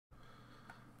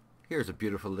here's a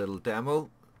beautiful little demo.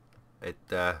 It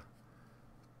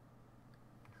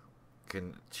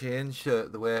can change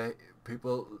the way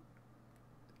people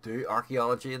do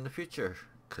archaeology in the future,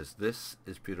 because this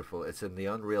is beautiful. It's in the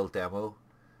Unreal demo,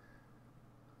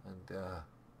 and I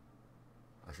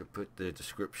should put the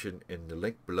description in the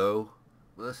link below.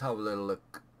 Well, let's have a little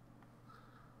look.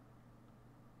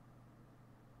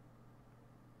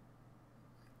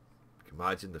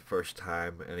 Imagine the first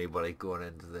time anybody going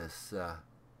into this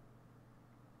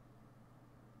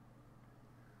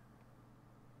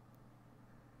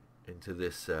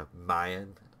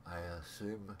Mayan, I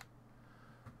assume.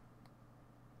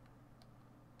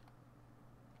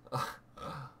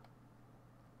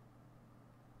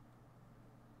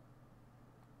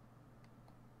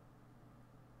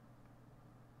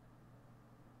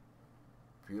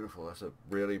 Beautiful. That's a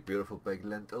really beautiful big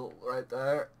lintel right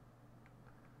there.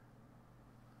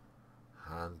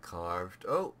 Hand carved.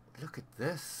 Oh, look at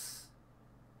this.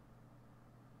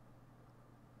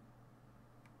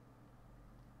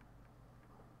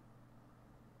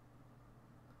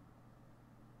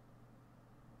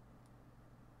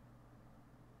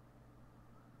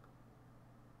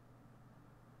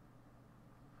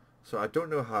 So I don't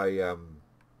know how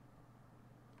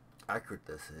accurate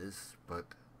this is, but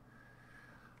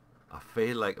I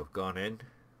feel like I've gone in.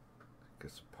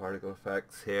 Get some particle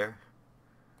effects here.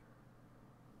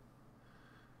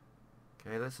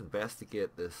 Okay, let's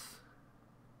investigate this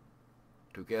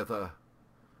together.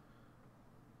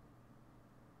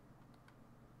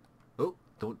 Oh,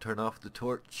 don't turn off the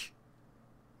torch.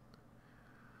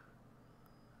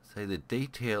 Say the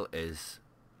detail is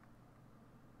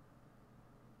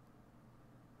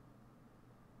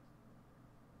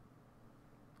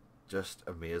just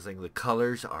amazing. The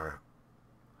colors are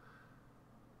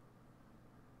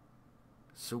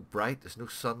so bright. There's no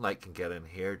sunlight can get in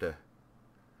here to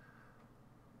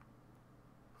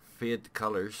fade the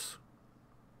colors.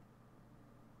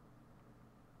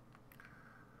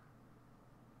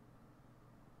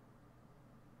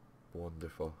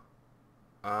 Wonderful.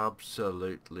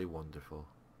 Absolutely wonderful.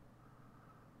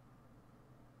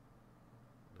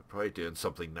 They're probably doing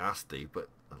something nasty, but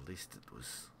at least it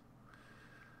was,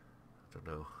 I don't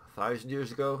know, 1,000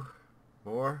 years ago?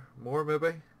 More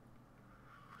maybe?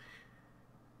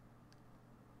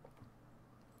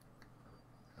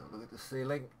 Look at the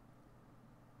ceiling.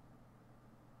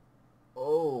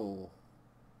 Oh.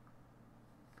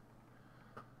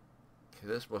 Okay,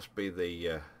 this must be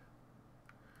the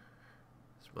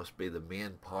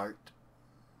main part.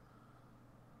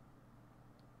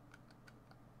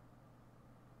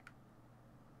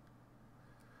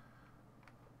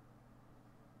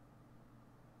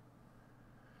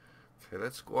 Okay,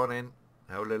 let's go on in.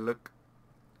 Have a little look.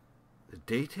 The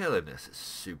detail in this is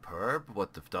superb.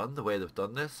 What they've done, the way they've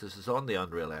done this. This is on the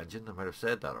Unreal Engine. I might have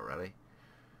said that already,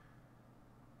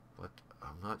 but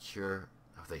I'm not sure.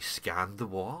 Have they scanned the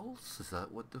walls? Is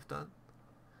that what they've done?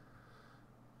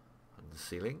 And the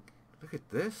ceiling. Look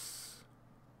at this.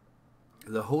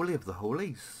 The Holy of the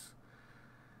Holies.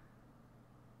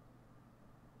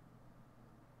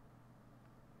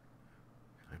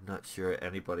 I'm not sure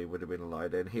anybody would have been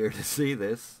allowed in here to see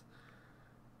this.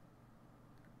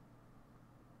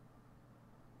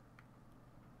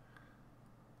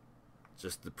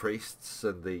 Just the priests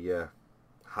and the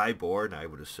highborn, I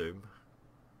would assume.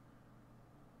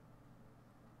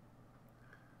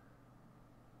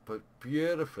 But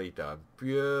beautifully done.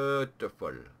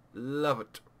 Beautiful. Love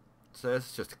it. So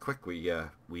this is just a quick wee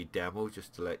demo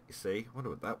just to let you see. I wonder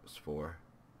what that was for.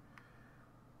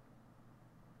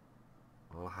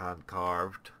 All hand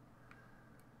carved.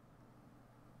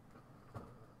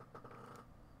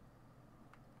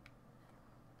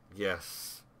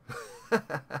 Yes.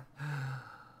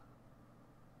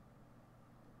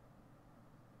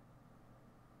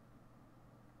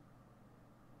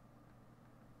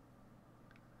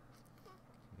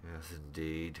 Yes,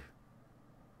 indeed.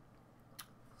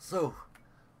 So,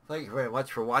 thank you very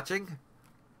much for watching.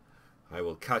 I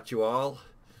will catch you all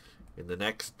in the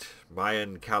next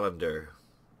Mayan calendar.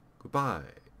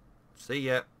 Goodbye. See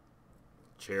ya.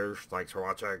 Cheers. Thanks for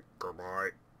watching.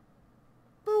 Goodbye.